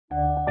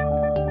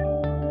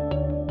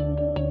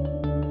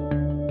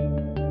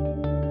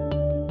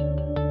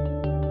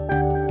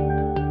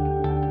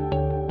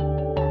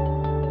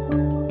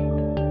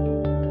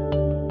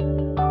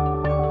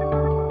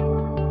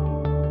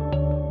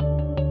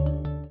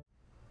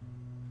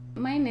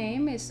My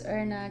name is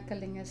Erna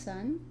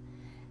Calingasan,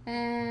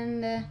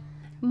 and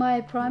my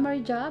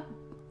primary job,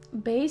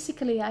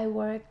 basically I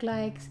work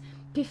like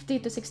 50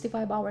 to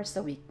 65 hours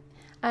a week.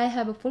 I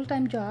have a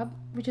full-time job,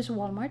 which is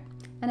Walmart,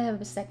 and I have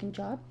a second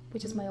job,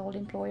 which is my old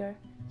employer,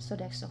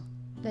 Sodexo.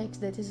 Like,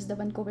 this is the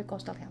Vancouver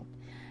Coastal Health.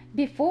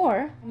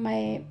 Before,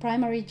 my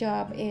primary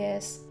job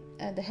is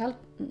the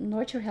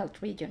Nurture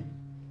Health region,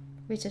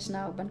 which is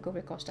now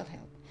Vancouver Coastal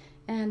Health.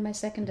 And my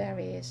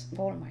secondary is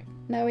Walmart.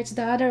 Now it's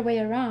the other way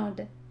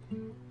around.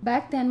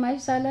 Back then my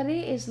salary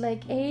is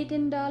like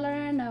 $18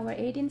 an hour,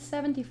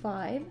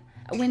 $18.75.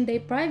 When they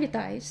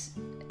privatize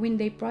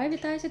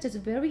it, it's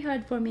very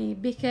hard for me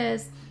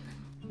because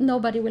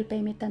nobody will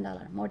pay me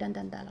 $10, more than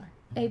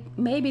 $10.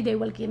 Maybe they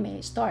will give me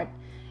a start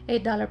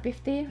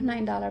 $8.50,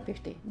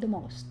 $9.50 the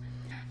most.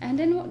 And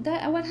then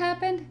what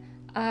happened?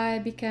 I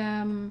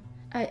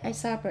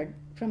suffered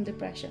from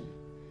depression.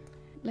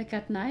 Like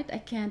at night, I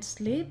can't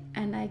sleep,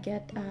 and I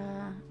get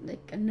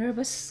like a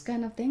nervous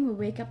kind of thing. We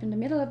wake up in the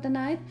middle of the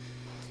night.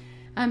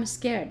 I'm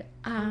scared.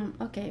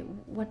 Okay,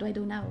 what do I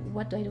do now?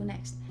 What do I do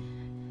next?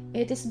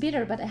 It is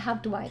bitter, but I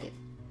have to bite it.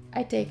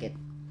 I take it.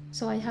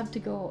 So I have to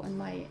go on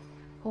my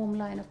home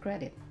line of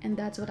credit, and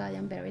that's what I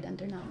am buried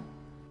under now.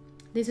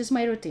 This is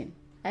my routine.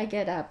 I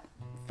get up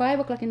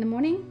 5 o'clock in the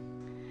morning,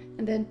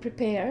 and then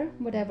prepare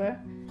whatever,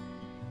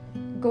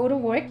 go to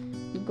work,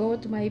 go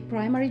to my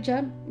primary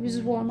job, which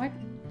is Walmart,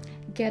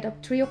 get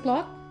up 3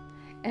 o'clock,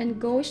 and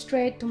go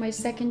straight to my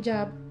second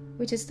job,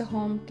 which is the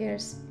home care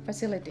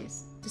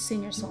facilities, the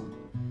seniors home.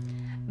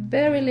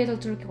 Very little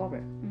to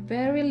recover,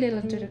 very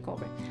little to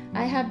recover.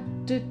 I have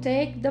to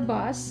take the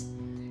bus,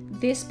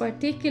 this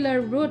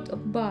particular route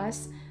of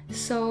bus,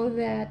 so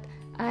that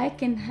I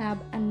can have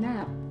a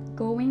nap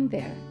going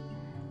there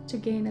to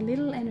gain a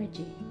little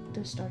energy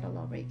to start all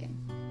over again.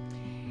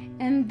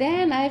 And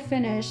then I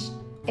finish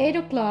 8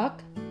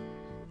 o'clock,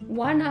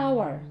 1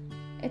 hour.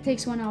 It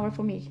takes 1 hour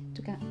for me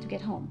to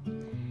get home.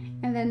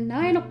 And then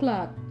 9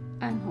 o'clock,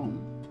 I'm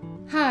home.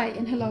 Hi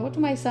and hello to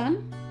my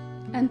son.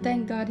 And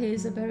thank God he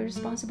is a very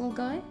responsible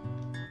guy.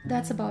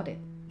 That's about it.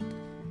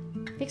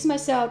 Fix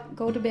myself,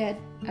 go to bed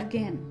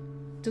again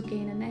to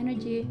gain an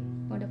energy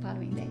for the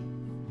following day.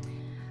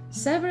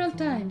 Several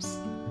times,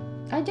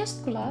 I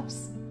just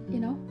collapse,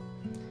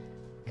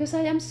 because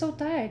I am so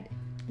tired.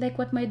 Like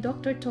what my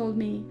doctor told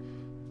me,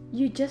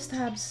 you just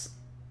have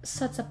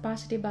such a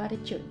positive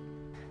attitude.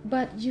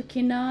 But you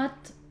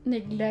cannot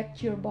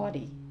neglect your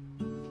body.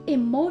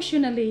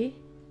 Emotionally,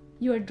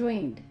 you are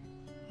drained.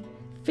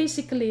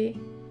 Physically,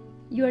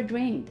 you are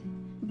drained.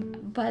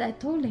 But I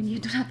told him, you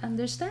do not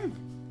understand.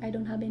 I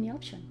don't have any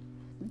option.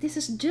 This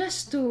is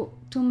just to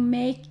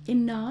make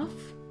enough,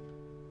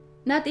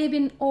 not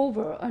even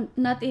over, or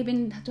not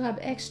even to have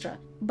extra.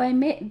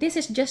 This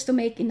is just to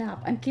make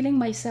enough. I'm killing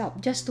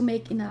myself just to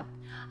make enough.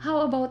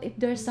 How about if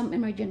there's some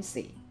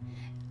emergency?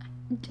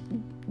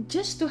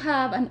 Just to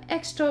have an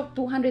extra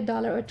 $200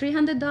 or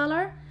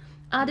 $300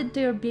 added to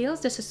your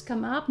bills, this has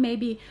come up.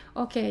 Maybe,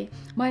 okay,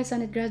 my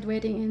son is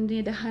graduating and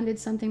need 100,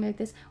 something like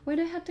this. Where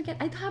do I have to get?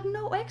 I have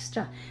no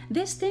extra.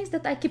 These things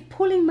that I keep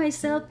pulling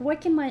myself,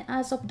 working my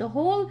ass off the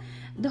whole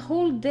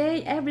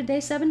day, every day,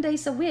 7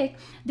 days a week.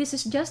 This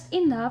is just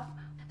enough.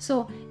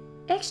 So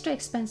extra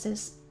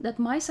expenses that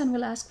my son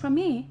will ask from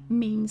me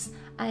means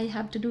I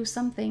have to do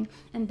something,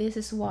 and this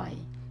is why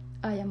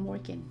I am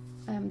working.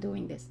 I am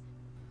doing this.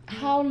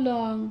 How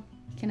long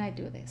can I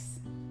do this?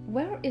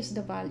 Where is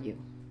the value?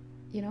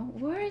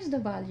 Where is the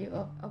value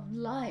of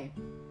life?